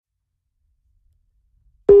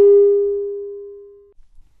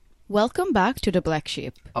Welcome back to The Black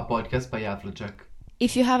Sheep. A podcast by Afflejack.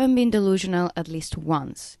 If you haven't been delusional at least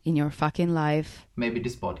once in your fucking life, maybe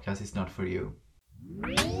this podcast is not for you.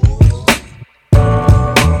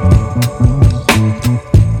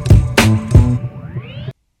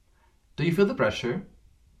 Do you feel the pressure?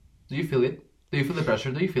 Do you feel it? Do you feel the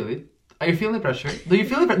pressure? Do you feel it? Are you feeling the pressure? Do you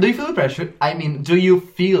feel do you feel the pressure? I mean, do you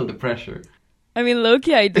feel the pressure? I mean,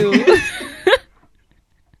 low-key I do.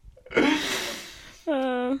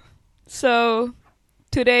 So,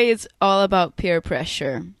 today is all about peer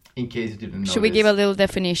pressure. In case you didn't know. Should we give a little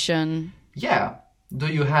definition? Yeah. Do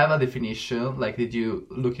you have a definition? Like, did you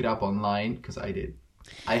look it up online? Because I did.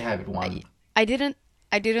 I have one. I didn't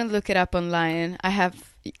look it up online. I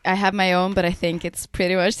have my own, but I think it's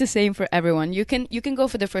pretty much the same for everyone. You can go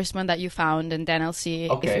for the first one that you found, and then I'll see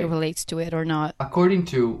if it relates to it or not. According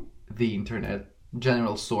to the internet,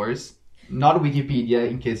 general source, not Wikipedia,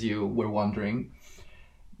 in case you were wondering,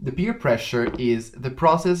 the peer pressure is the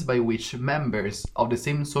process by which members of the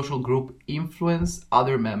same social group influence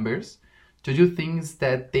other members to do things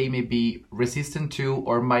that they may be resistant to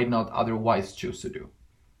or might not otherwise choose to do.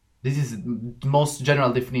 This is the most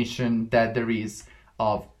general definition that there is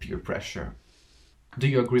of peer pressure. Do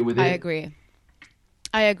you agree with it?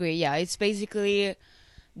 I agree, yeah. It's basically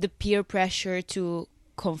the peer pressure to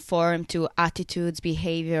conform to attitudes,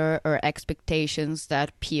 behavior, or expectations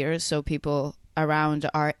that peers, so people around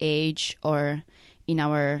our age or in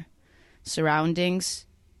our surroundings,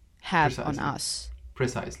 have on us.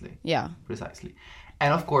 Precisely. Yeah. Precisely.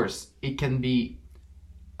 And of course, it can be,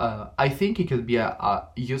 I think it could be a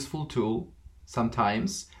useful tool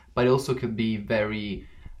sometimes, but it also could be very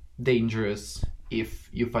dangerous if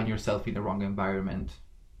you find yourself in the wrong environment.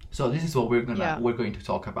 So this is what we're going to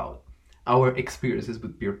talk about. Our experiences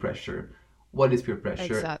with peer pressure. What is peer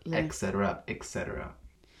pressure? Etc., etc.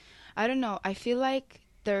 I don't know. I feel like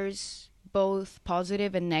there's both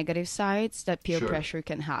positive and negative sides that peer pressure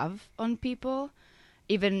can have on people.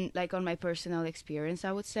 Even like on my personal experience,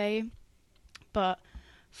 I would say. But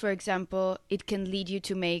for example, it can lead you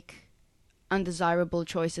to make undesirable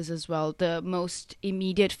choices as well. The most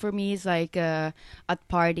immediate for me is like at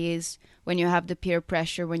parties when you have the peer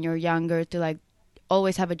pressure when you're younger to like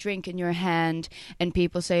always have a drink in your hand, and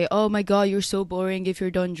people say, oh my god, you're so boring if you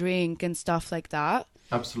don't drink, and stuff like that.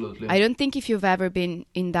 Absolutely. I don't think if you've ever been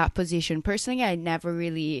in that position. Personally, I never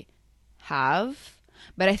really have.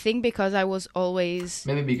 But I think because I was always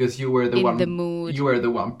maybe because you were in the mood. You were the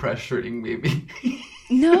one pressuring, maybe.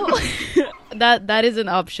 No, that is an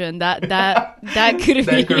option. That could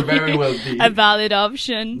very well be a valid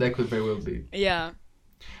option. That could very well be. Yeah.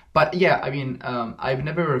 But yeah, I mean, I've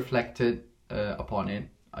never reflected upon it.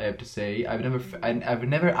 I have to say, I've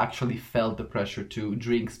never actually felt the pressure to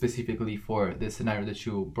drink specifically for the scenario that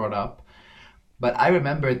you brought up. But I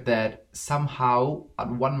remember that somehow at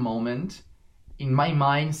one moment in my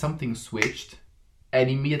mind something switched, and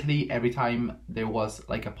immediately every time there was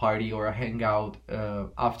like a party or a hangout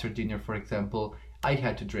after dinner, for example, I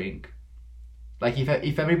had to drink. Like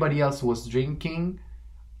if everybody else was drinking,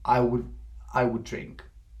 I would drink.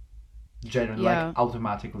 Generally, like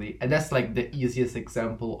automatically. And that's like the easiest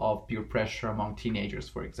example of peer pressure among teenagers,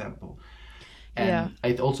 for example. And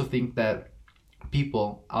I also think that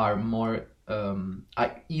people are more can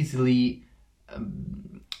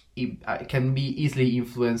be easily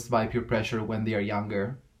influenced by peer pressure when they are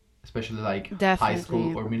younger, especially like high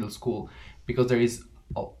school or middle school, because there is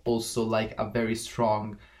also like a very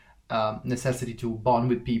strong necessity to bond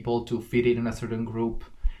with people, to fit in a certain group.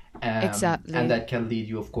 Exactly. And that can lead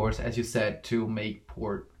you, of course, as you said, to make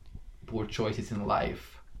poor choices in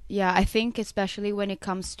life. Yeah, I think especially when it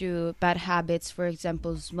comes to bad habits, for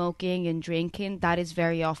example, smoking and drinking, that is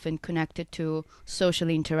very often connected to social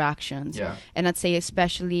interactions. Yeah. And I'd say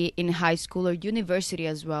especially in high school or university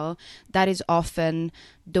as well, that is often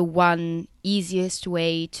the one easiest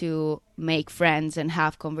way to make friends and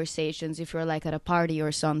have conversations. If you're like at a party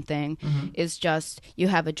or something, is just you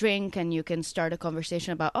have a drink and you can start a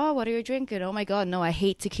conversation about, oh, what are you drinking? Oh my god, no, I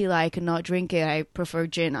hate tequila, I cannot drink it, I prefer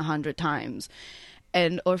gin 100 times.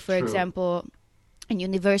 And or for example, in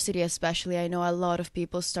university especially, I know a lot of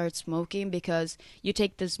people start smoking because you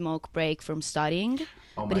take the smoke break from studying.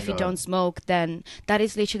 But if you don't smoke, then that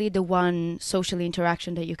is literally the one social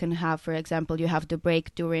interaction that you can have. For example, you have the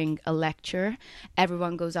break during a lecture,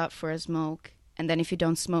 everyone goes out for a smoke, and then if you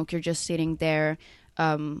don't smoke, you're just sitting there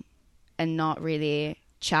and not really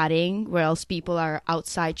chatting, where else people are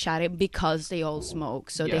outside chatting because they all smoke.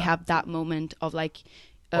 So they have that moment of like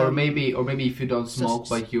or maybe if you don't smoke,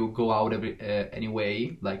 but you go out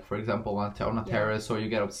anyway, like for example on a terrace, or you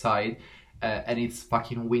get outside and it's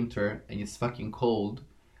fucking winter and it's fucking cold,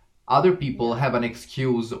 Other people Yeah. have an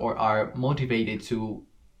excuse or are motivated to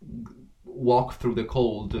walk through the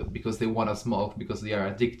cold because they want to smoke, because they are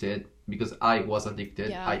addicted, because I was addicted,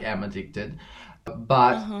 I Yeah. am addicted.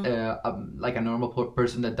 But Uh-huh. like a normal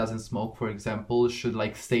person that doesn't smoke, for example, should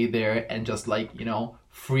like stay there and just like,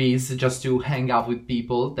 freeze just to hang out with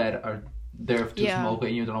people that are there to Yeah. smoke,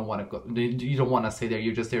 and you don't want to go, you don't want to stay there,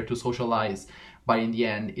 you're just there to socialize. But in the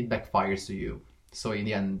end it backfires to you. So in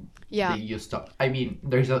the end, Yeah. you stop. I mean,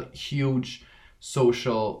 there's a huge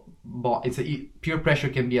social bond. Peer pressure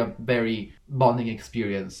can be a very bonding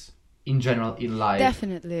experience in general in life.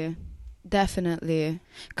 Definitely. Definitely.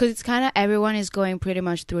 Because it's kind of everyone is going pretty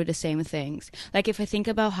much through the same things. Like, if I think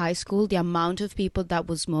about high school, the amount of people that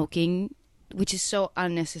was smoking, which is so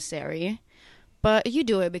unnecessary, but you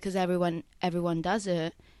do it because everyone does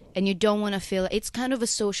it. And you don't want to feel it's kind of a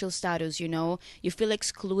social status, you know? You feel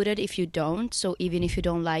excluded if you don't. So even if you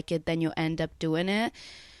don't like it, then you end up doing it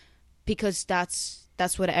because that's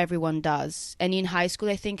what everyone does. And in high school,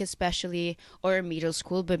 I think especially, or middle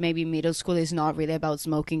school, but maybe middle school is not really about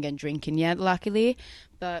smoking and drinking yet, luckily.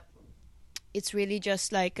 But it's really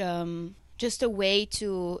just a way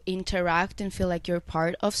to interact and feel like you're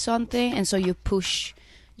part of something, and so you push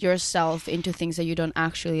yourself into things that you don't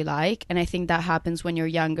actually like. And I think that happens when you're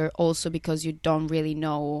younger also because you don't really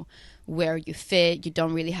know where you fit, you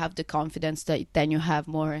don't really have the confidence that then you have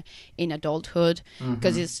more in adulthood,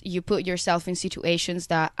 because Mm-hmm. it's you put yourself in situations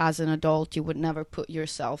that as an adult you would never put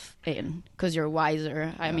yourself in because you're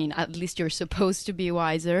wiser. I Yeah. mean, at least you're supposed to be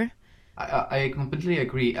wiser. I completely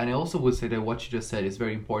agree, and I also would say that what you just said is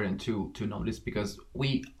very important to notice, because we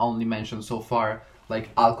only mentioned so far like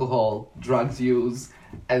alcohol, drugs use,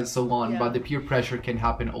 and so on. Yeah. But the peer pressure can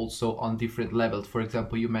happen also on different levels. For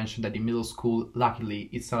example, you mentioned that in middle school, luckily,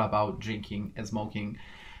 it's not about drinking and smoking.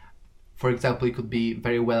 For example, it could be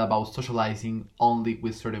very well about socializing only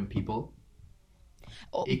with certain people.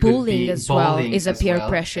 It could Bullying be as well bullying is a as peer well.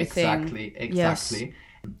 pressure thing. Exactly, Yes. exactly.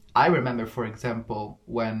 I remember, for example,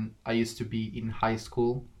 when I used to be in high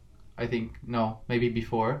school. I think no, maybe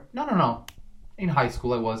before. No, no, no. In high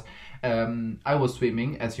school, I was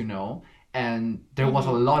swimming, as you know, and there was a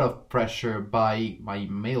Hmm. lot of pressure by my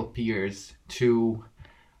male peers to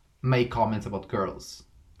make comments about girls,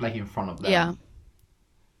 like in front of Yeah. them,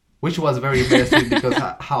 which was very embarrassing because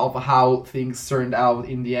how things turned out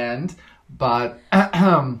in the end. But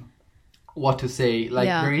what to say, like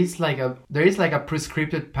Yeah. there is like a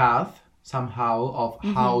prescripted path somehow of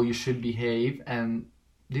Hmm. how you should behave, and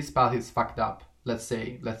this path is fucked up. Let's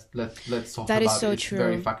say, let's talk That is about it. so It's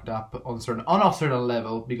very true. fucked up on a certain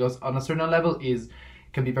level, because on a certain level is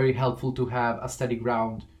can be very helpful to have a steady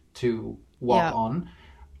ground to walk Yeah. on,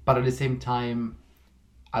 but at the same time,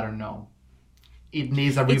 I don't know, it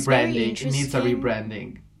needs a It's very rebranding. It needs a interesting.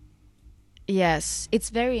 rebranding. Yes, it's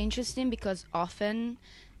very interesting because often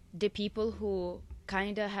the people who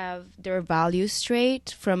kind of have their values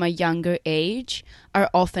straight from a younger age are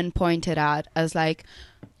often pointed at as like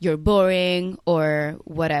you're boring or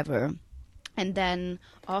whatever. And then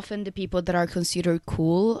often the people that are considered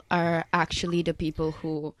cool are actually the people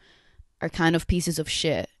who are kind of pieces of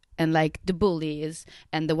shit, and like the bullies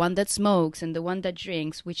and the one that smokes and the one that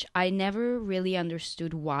drinks, which I never really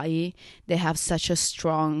understood why they have such a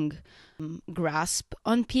strong grasp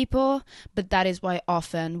on people. But that is why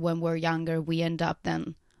often when we're younger we end up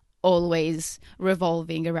then always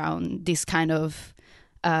revolving around this kind of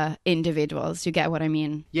individuals. You get what I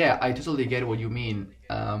mean? Yeah, I totally get what you mean.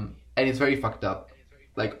 And it's very fucked up,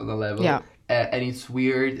 like on a Yeah. level. And it's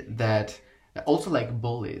weird that also like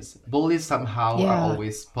bullies. Bullies somehow are Yeah.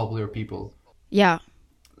 always popular people, Yeah.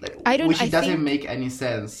 like, I don't which I it doesn't think make any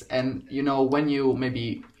sense. And when you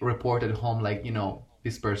maybe report at home, like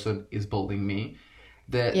this person is bullying me,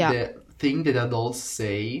 yeah. the thing that adults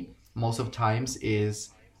say most of times is,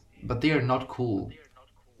 but they are not cool.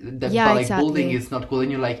 Yeah, But like bullying exactly. is not cool,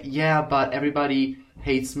 and you're like, yeah, but everybody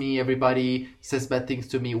hates me, everybody says bad things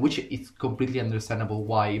to me, which is completely understandable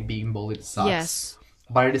why being bullied sucks. Yes.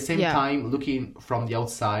 But at the same Yeah. time, looking from the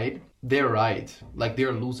outside, they're right, like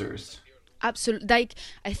they're losers. Absolutely. Like,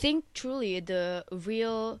 I think truly the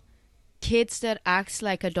real kids that act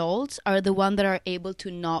like adults are the one that are able to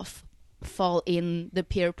not fall in the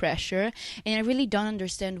peer pressure. And I really don't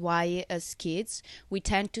understand why as kids we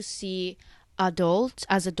tend to see adult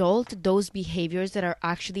those behaviors that are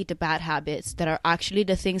actually the bad habits, that are actually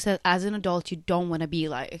the things that as an adult you don't want to be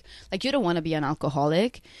like you don't want to be an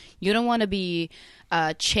alcoholic, you don't want to be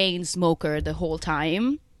a chain smoker the whole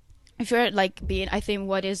time, if you're like being, I think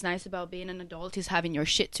what is nice about being an adult is having your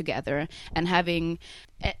shit together and having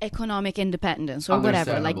economic independence or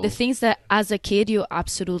whatever, like the Understandable. things that as a kid you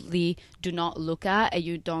absolutely do not look at and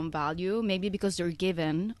you don't value, maybe because they're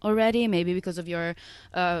given already, maybe because of your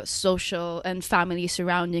social and family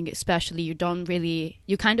surrounding, especially, you don't really,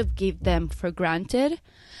 you kind of give them for granted.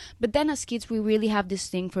 But then as kids we really have this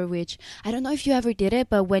thing for which, I don't know if you ever did it,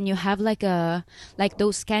 but when you have like a, like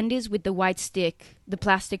those candies with the white stick, the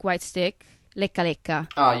plastic white stick, lecca lecca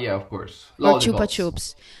Ah, yeah, of course. or chupa Lollipops.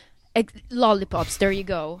 chups, lollipops, there you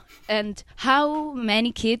go. And how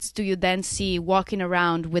many kids do you then see walking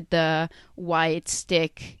around with the white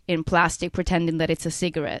stick in plastic pretending that it's a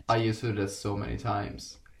I cigarette? used to do this so many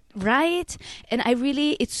times. Right? And I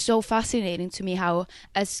really, it's so fascinating to me how,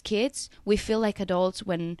 as kids, we feel like adults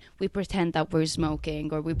when we pretend that we're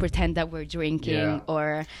smoking or we pretend that we're Yeah. drinking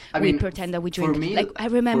or I we mean, pretend that we for drink. me, Like, I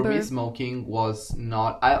for me, remember, smoking was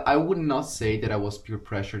not. I would not say that I was peer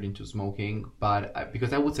pressured into smoking, but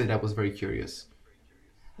because I would say that I was very curious.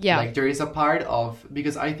 yeah, Like there is a part of,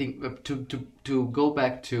 because I think to go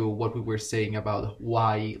back to what we were saying about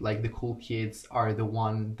why like the cool kids are the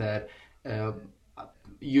one that uh,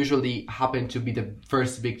 usually happen to be the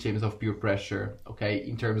first victims of peer pressure. Okay,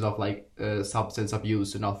 in terms of like substance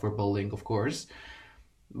abuse, not for bullying, of course.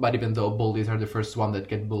 But even though bullies are the first one that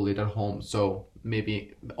get bullied at home, so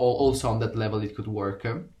maybe also on that level it could work.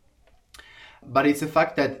 But it's the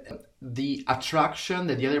fact that the attraction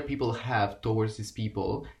that the other people have towards these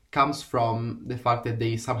people comes from the fact that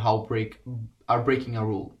they somehow are breaking a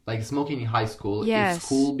rule. Like smoking in high school is yes,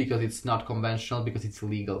 cool because it's not conventional, because it's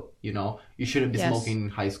illegal. You know, you shouldn't be yes. smoking in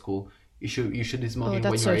high school. You should be Oh, smoking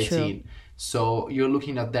when that's you're so true. 18. So you're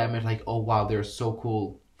looking at them and like, oh wow, they're so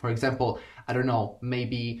cool. For example, I don't know,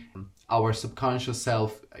 maybe our subconscious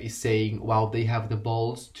self is saying, wow, they have the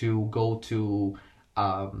balls to go to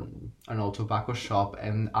I don't know, tobacco shop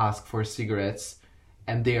and ask for cigarettes,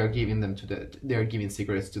 and they are giving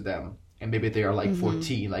cigarettes to them, and maybe they are like Hmm.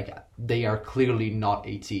 14, like they are clearly not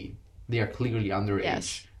 18, they are clearly underage,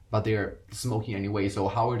 Yes. but they're smoking anyway. So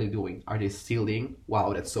how are they doing? Are they stealing?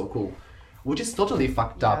 Wow, that's so cool. Which is totally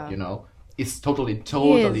fucked up, Yeah, you know. It's totally, it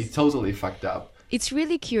totally, is. totally fucked up. It's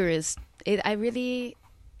really curious. I really,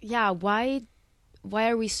 yeah, why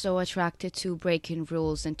are we so attracted to breaking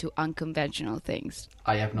rules and to unconventional things?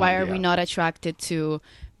 I have no Why are we idea. not attracted to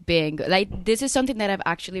being like, this is something that I've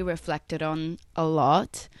actually reflected on a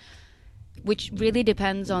lot, which really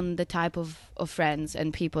depends on the type of friends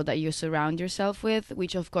and people that you surround yourself with,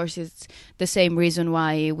 which of course is the same reason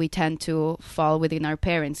why we tend to fall within our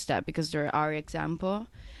parents' step, because they're our example.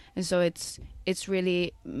 And so it's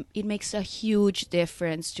really, it makes a huge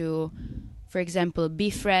difference to, for example,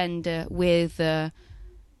 befriend with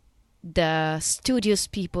the studious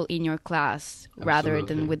people in your class rather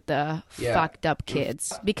than Absolutely. with the Yeah. fucked up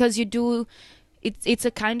kids, because you do, it's a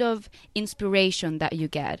kind of inspiration that you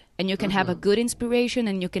get, and you can have a Mm-hmm. good inspiration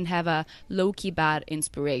and you can have a low-key bad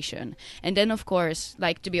inspiration. And then of course,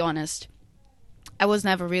 like, to be honest, I was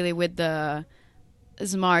never really with the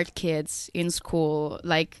smart kids in school,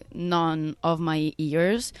 like none of my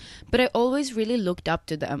years, but I always really looked up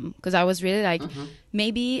to them because I was really like, Mm-hmm.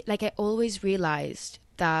 maybe like I always realized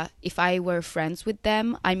that if I were friends with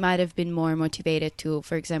them, I might have been more motivated to,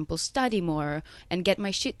 for example, study more and get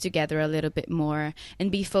my shit together a little bit more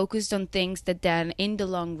and be focused on things that then in the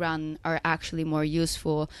long run are actually more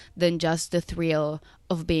useful than just the thrill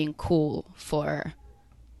of being cool for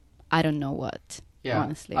I don't know what, Yeah,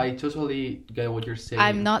 honestly. I totally get what you're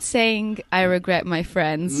I'm saying. not saying I regret my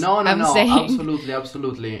friends. No, no, I'm no, saying, absolutely,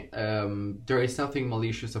 absolutely. There is nothing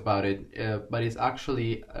malicious about it, but it's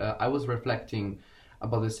actually, I was reflecting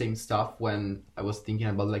about the same stuff when I was thinking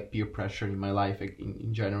about like peer pressure in my life, like,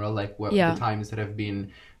 in general, like what the yeah, times that I've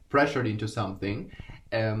been pressured into something.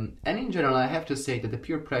 And in general, I have to say that the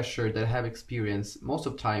peer pressure that I have experienced most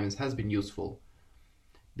of times has been useful,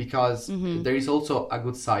 because hmm, there is also a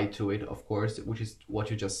good side to it, of course, which is what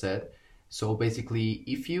you just said. So basically,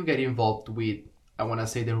 if you get involved with, I want to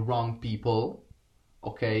say, the wrong people,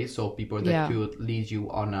 okay, so people that yeah, could lead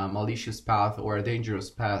you on a malicious path or a dangerous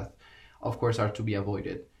path, of course, are to be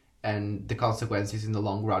avoided. And the consequences in the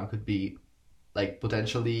long run could be like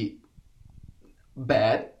potentially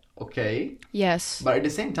bad, okay? yes, But at the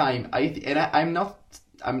same time, I'm not,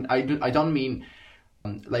 I don't mean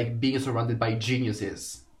like being surrounded by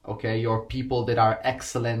geniuses, okay, or people that are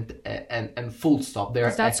excellent, and full stop,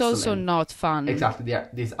 because they're that's also excellent. not fun. Exactly,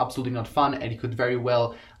 this is absolutely not fun, and it could very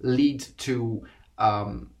well lead to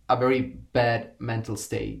a very bad mental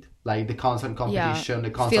state, like the constant Yeah, competition,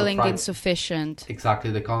 the constant feeling strive. insufficient.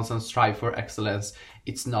 Exactly, the constant strive for excellence.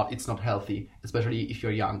 It's not healthy, especially if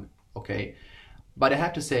you're young. Okay, but I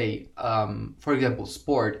have to say, for example,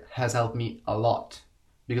 sport has helped me a lot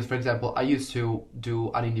because, for example, I used to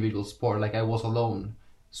do an individual sport, like I was alone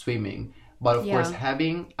swimming. But of course, Yeah.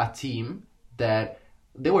 having a team that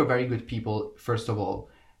they were very good people, first of all.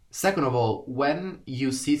 Second of all, when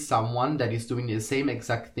you see someone that is doing the same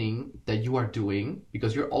exact thing that you are doing,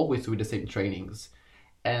 because you're always doing the same trainings,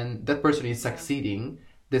 and that person is Yeah. succeeding,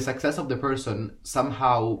 the success of the person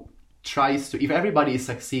somehow tries to, if everybody is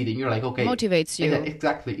succeeding, you're like, okay, Motivates you.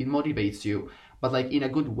 exactly, it motivates you, but like in a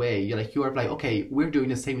good way. You are like, okay, we're doing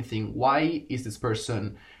the same thing. Why is this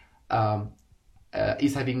person um,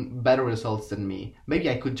 is having better results than me? Maybe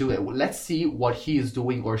I could do it. Let's see what he is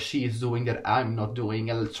doing or she is doing that I'm not doing,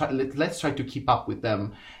 and let's try to keep up with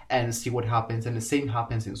them and see what happens. And the same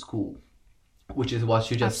happens in school, which is what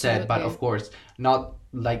you just said. But Absolutely. of course, not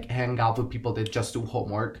like hang out with people that just do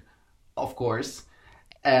homework, of course.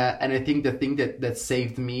 And I think the thing that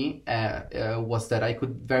saved me was that I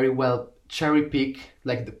could very well cherry pick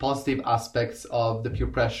like the positive aspects of the peer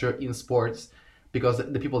pressure in sports, because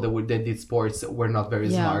the people that did sports were not very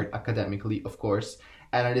Yeah. smart academically, of course.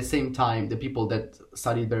 And at the same time, the people that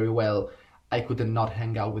studied very well, I could not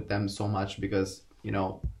hang out with them so much because,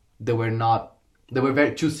 they were not, they were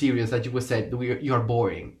very too serious. That you would say, you are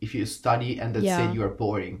boring if you study, and that say Yeah. you are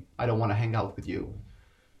boring, I don't want to hang out with you.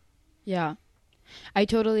 Yeah. I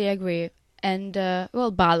totally agree. And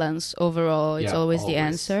well, balance overall, it's Yeah, always the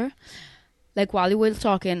always. answer. Like while you were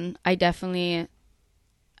talking, I definitely,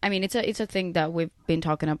 I mean, it's a thing that we've been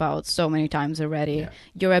talking about so many times already. Yeah.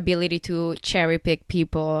 Your ability to cherry pick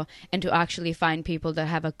people and to actually find people that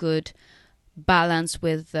have a good balance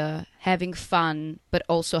with having fun, but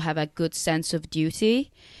also have a good sense of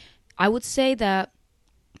duty. I would say that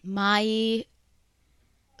my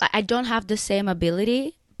I don't have the same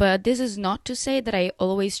ability, but this is not to say that I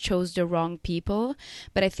always chose the wrong people.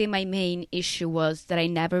 But I think my main issue was that I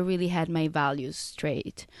never really had my values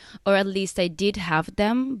straight, or at least I did have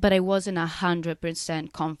them, but I wasn't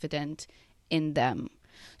 100% confident in them.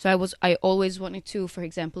 So I always wanted to, for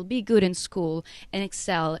example, be good in school and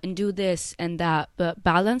excel and do this and that, but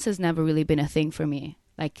balance has never really been a thing for me.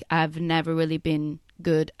 Like I've never really been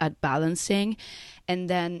good at balancing, and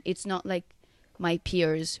then it's not like my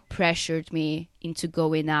peers pressured me into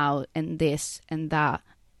going out and this and that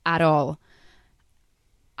at all.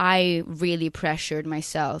 I really pressured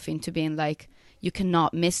myself into being like, you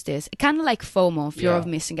cannot miss this. Kind of like FOMO, fear of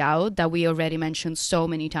Yeah. missing out, that we already mentioned so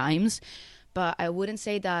many times. But I wouldn't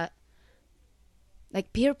say that,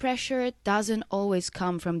 like, peer pressure doesn't always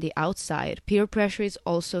come from the outside. Peer pressure is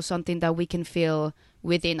also something that we can feel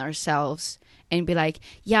within ourselves and be like,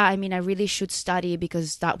 yeah, I mean, I really should study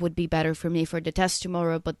because that would be better for me for the test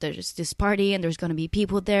tomorrow, but there's this party and there's going to be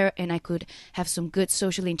people there and I could have some good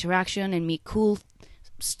social interaction and meet cool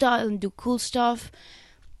stuff and do cool stuff.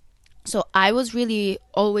 So I was really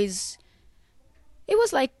always, it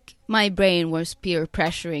was like my brain was peer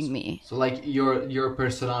pressuring me. So like your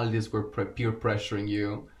personalities were peer pressuring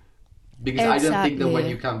you, because I don't think that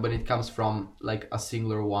Exactly. when it comes from like a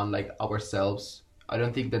singular one, like ourselves, I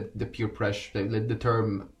don't think that the peer pressure, the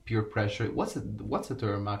term peer pressure, what's the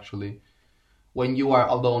term actually? When you are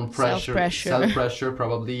alone, Self self pressure. pressure,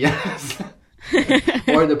 probably. Yes.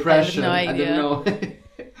 Or I have no depression, I don't idea. know.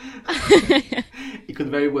 It could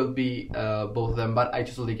very well be both of them, but I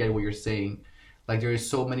totally get what you're saying. Like there is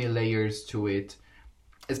so many layers to it,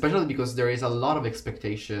 especially because there is a lot of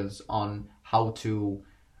expectations on how to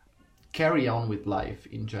carry on with life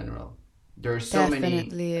in general. There are so many,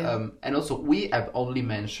 Definitely. and also we have only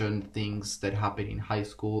mentioned things that happen in high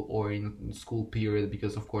school or in school period,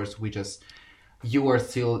 because of course we just, That's our you're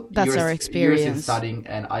still experience. studying,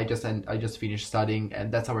 and I just finished studying,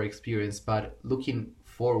 and that's our experience. But looking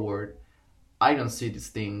forward, I don't see this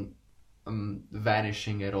thing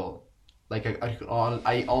vanishing at all. Like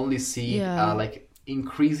I only see it Yeah. like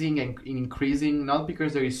increasing and increasing, not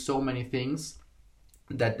because there is so many things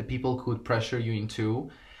that the people could pressure you into,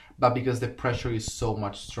 but because the pressure is so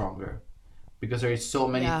much stronger. Because there is so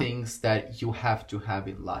many Yeah. things that you have to have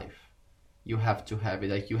in life. You have to have it.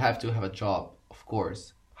 Like you have to have a job, of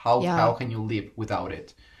course. How Yeah. can you live without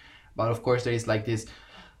it? But of course, there is like this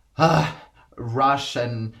uh, rush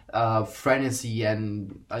and frenzy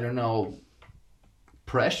and I don't know,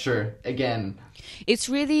 pressure again. It's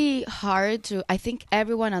really hard to. I think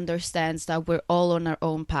everyone understands that we're all on our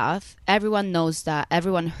own path. Everyone knows that.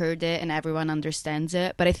 Everyone heard it and everyone understands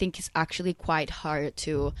it. But I think it's actually quite hard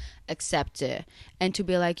to accept it and to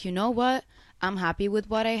be like, you know what? I'm happy with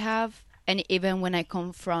what I have. And even when I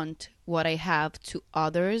confront what I have to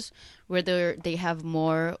others, whether they have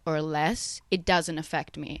more or less, it doesn't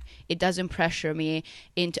affect me. It doesn't pressure me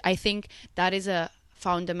into. I think that is a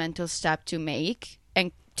fundamental step to make.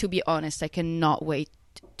 And to be honest, I cannot wait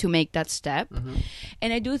to make that step.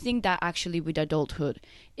 And I do think that actually with adulthood,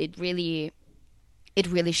 it really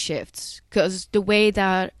shifts, because the way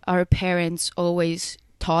that our parents always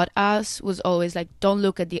taught us was always like, don't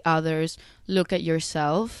look at the others, look at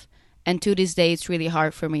yourself. And to this day, it's really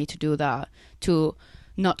hard for me to do that, to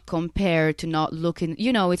not compare, to not look in,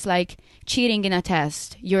 it's like cheating in a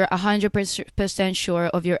test. You're 100% sure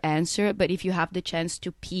of your answer, but if you have the chance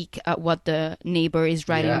to peek at what the neighbor is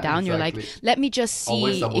writing down, you're like, let me just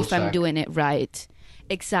see if I'm doing it right.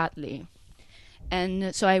 Exactly.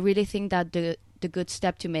 And so I really think that the good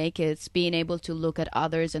step to make is being able to look at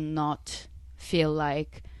others and not feel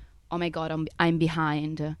like, oh my God, I'm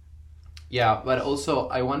behind. Yeah, but also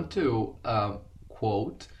I want to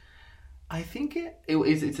quote. I think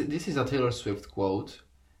this is a Taylor Swift quote.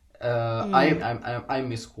 I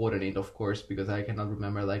misquoted it, of course, because I cannot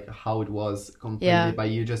remember like how it was completely. Yeah. But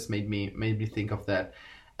you just made me think of that.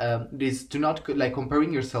 This do not like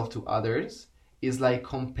comparing yourself to others is like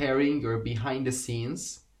comparing your behind the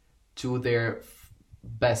scenes to their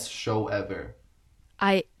best show ever.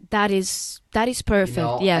 That is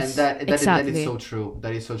perfect. Yes, and exactly. that is so true.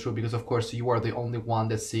 That is so true, because of course you are the only one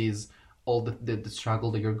that sees all the struggle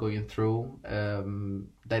that you're going through.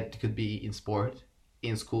 That could be in sport,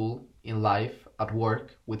 in school, in life, at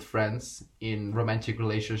work, with friends, in romantic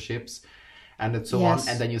relationships, and so on.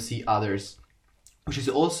 And then you see others, which is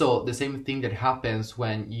also the same thing that happens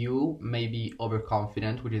when you may be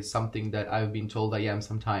overconfident, which is something that I've been told I am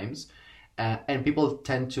sometimes. And people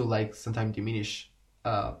tend to like sometimes diminish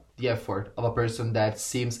the effort of a person that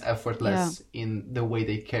seems effortless in the way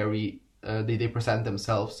they carry, they present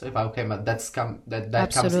themselves. If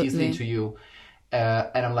that comes easily to you,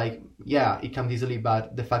 and I'm like, yeah, it comes easily,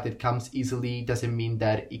 but the fact it comes easily doesn't mean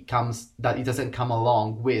that it doesn't come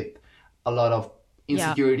along with a lot of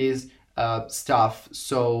insecurities, stuff.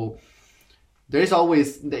 So there is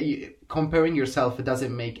always comparing yourself. It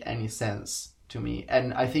doesn't make any sense to me.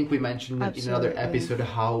 And I think we mentioned in another episode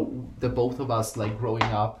how the both of us, like growing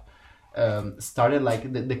up, started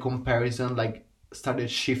like the comparison like started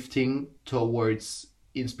shifting towards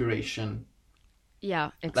inspiration.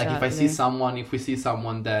 Yeah, exactly. Like if we see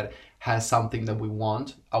someone that has something that we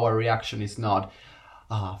want, our reaction is not,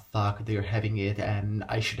 fuck, they're having it and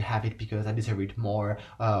I should have it because I deserve it more.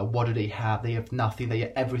 What do they have? They have nothing, they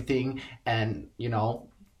have everything. And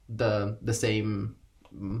the same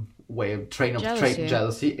way of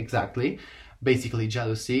jealousy, exactly, basically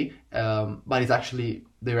jealousy, but it's actually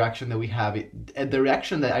the reaction that we have, the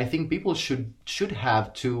reaction that I think people should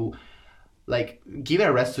have to like give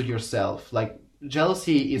a rest to yourself. Like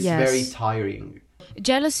jealousy is very tiring.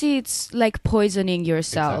 Jealousy, it's like poisoning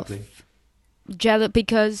yourself. Exactly.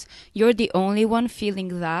 Because you're the only one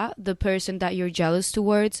feeling that. The person that you're jealous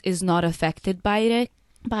towards is not affected by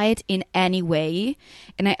it in any way.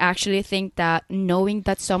 And I actually think that knowing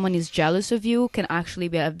that someone is jealous of you can actually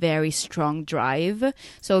be a very strong drive.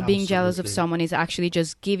 So being jealous of someone is actually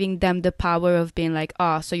just giving them the power of being like,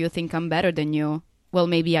 so you think I'm better than you? Well,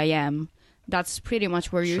 maybe I am. That's pretty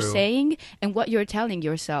much what you're saying and what you're telling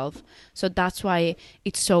yourself. So that's why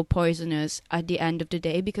it's so poisonous at the end of the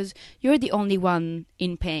day, because you're the only one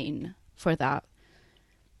in pain for that.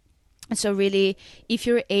 So really, if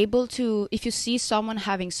you see someone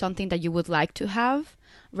having something that you would like to have,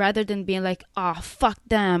 rather than being like, fuck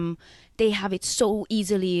them, they have it so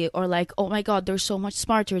easily, or like, oh my God, they're so much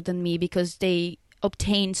smarter than me because they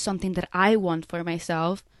obtained something that I want for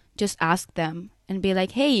myself, just ask them and be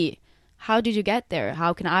like, hey, how did you get there?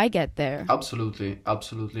 How can I get there? Absolutely.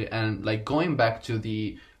 And like going back to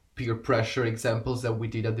the peer pressure examples that we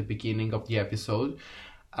did at the beginning of the episode,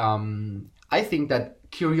 I think that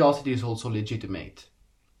curiosity is also legitimate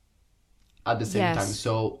at the same time.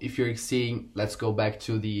 So if you're seeing, let's go back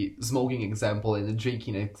to the smoking example and the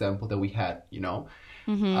drinking example that we had,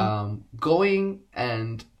 going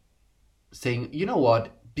and saying, you know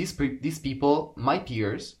what, these people, my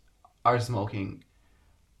peers, are smoking.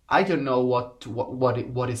 I don't know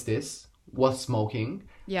what is this? What's smoking?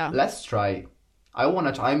 Yeah. Let's try. I want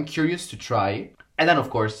to try. I'm curious to try. And then, of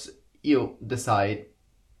course, you decide,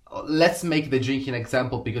 let's make the drinking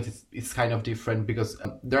example because it's kind of different, because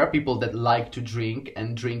there are people that like to drink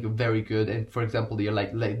and drink very good. And for example, they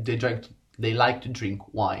like to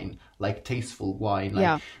drink wine, like tasteful wine.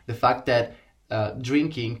 Like the fact that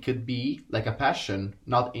drinking could be like a passion,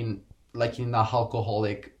 not in like in a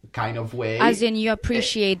alcoholic kind of way. As in, you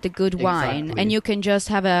appreciate the good wine, Exactly. and you can just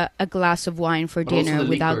have a glass of wine for But also dinner the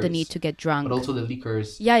without the liquors. need to get drunk. But also the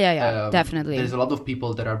liquors. Yeah, definitely. There's a lot of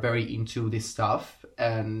people that are very into this stuff.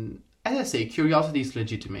 And as I say, curiosity is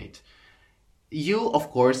legitimate. You, of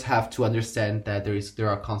course, have to understand that there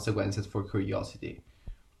are consequences for curiosity.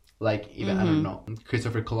 Like, even, I don't know,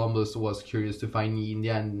 Christopher Columbus was curious to find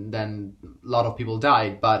India, and then a lot of people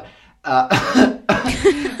died. But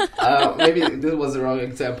maybe this was the wrong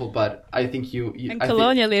example, but I think And I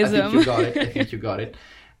colonialism. I think you got it. I think you got it.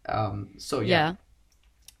 So yeah,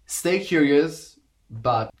 stay curious,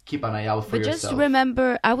 but keep an eye out for but yourself. just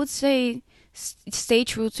remember, I would say, stay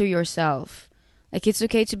true to yourself. Like, it's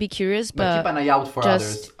okay to be curious, but but keep an eye out for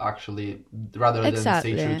just- others, actually, rather than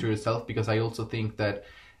Exactly. stay true to yourself. Because I also think that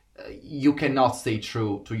you cannot stay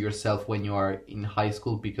true to yourself when you are in high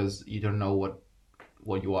school, because you don't know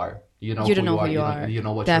what you are. You don't know who you are. You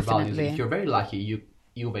know what your values. Definitely. If you're very lucky,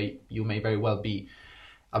 you may very well be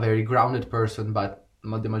a very grounded person, but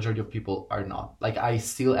the majority of people are not. Like, I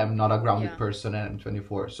still am not a grounded Yeah. person, and I'm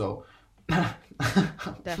 24, so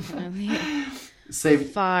definitely save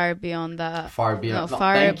far beyond that. far beyond. No, No,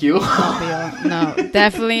 far thank you. not beyond. No,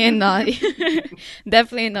 definitely not.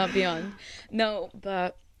 Definitely not beyond. No,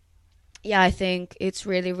 but yeah, I think it's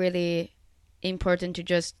really, really important to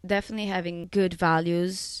just definitely having good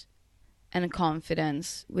values and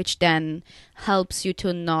confidence, which then helps you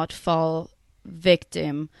to not fall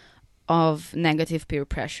victim of negative peer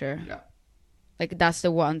pressure. Yeah. Like, that's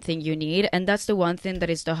the one thing you need, and that's the one thing that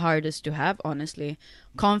is the hardest to have, honestly.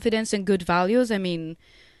 Confidence and good values, I mean,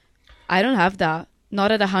 I don't have that.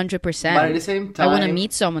 Not at 100%. But at the same time, I want to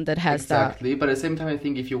meet someone that has exactly. But at the same time, I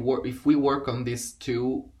think if we work on these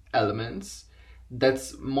two elements,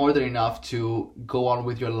 that's more than enough to go on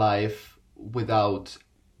with your life without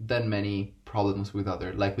that many problems with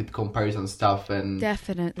with comparison stuff and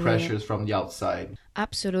Definitely. pressures from the outside. that.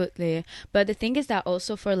 Absolutely. But the thing is that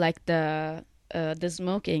also for like the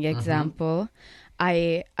smoking example,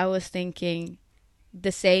 I was thinking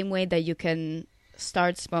the same way that you can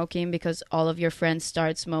start smoking because all of your friends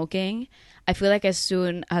start smoking. I feel like as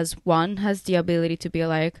soon as one has the ability to be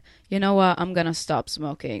like, you know what, I'm gonna stop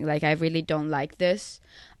smoking, like I really don't like this,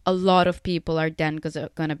 a lot of people are then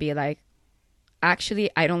gonna be like, actually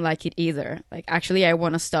I don't like it either, like actually I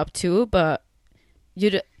want to stop too. But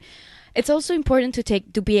it's also important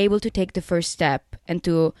to be able to take the first step and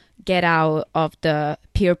to get out of the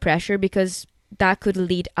peer pressure, because that could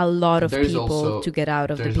lead a lot of people to get out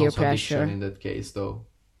of the There's peer also addiction pressure. in that case, though.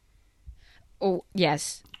 Oh,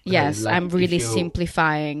 yes. Yes, like, I'm really if you-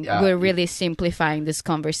 simplifying. Yeah, We're really simplifying this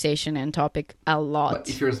conversation and topic a lot. But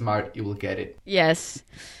if you're smart, you will get it. Yes.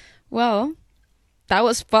 Well, that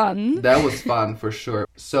was fun. That was fun for sure.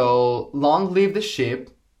 So long live the ship.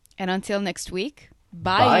 And until next week,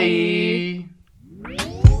 bye.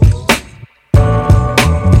 Bye.